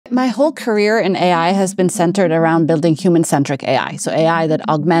My whole career in AI has been centered around building human-centric AI. So AI that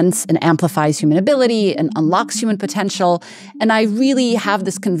augments and amplifies human ability and unlocks human potential. And I really have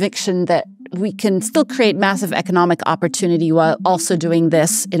this conviction that we can still create massive economic opportunity while also doing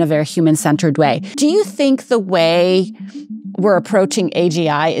this in a very human-centered way. Do you think the way we're approaching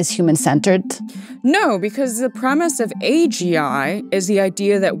AGI is human-centered? No, because the premise of AGI is the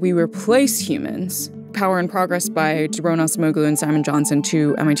idea that we replace humans. Power and Progress by Rana el Kaliouby and Simon Johnson,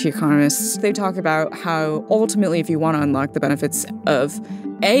 two MIT economists. They talk about how ultimately, if you want to unlock the benefits of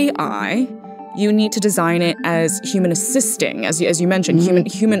AI, you need to design it as human assisting, as you mentioned,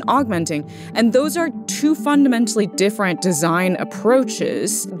 human augmenting. And those are two fundamentally different design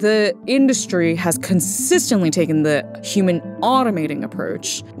approaches. The industry has consistently taken the human automating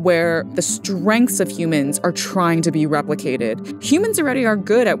approach, where the strengths of humans are trying to be replicated. Humans already are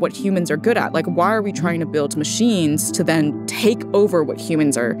good at what humans are good at. Like, why are we trying to build machines to then take over what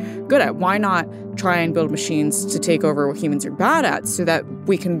humans are good at? Why not try and build machines to take over what humans are bad at so that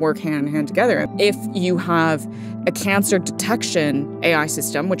we can work hand in hand together? If you have a cancer detection AI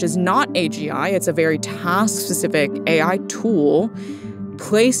system, which is not AGI, it's a very task-specific AI tool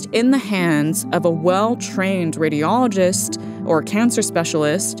placed in the hands of a well-trained radiologist or a cancer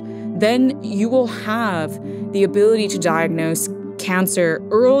specialist, then you will have the ability to diagnose cancer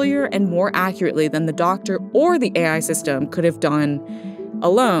earlier and more accurately than the doctor or the AI system could have done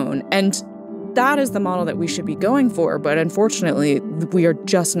alone. And that is the model that we should be going for, but unfortunately, we are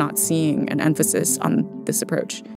just not seeing an emphasis on this approach.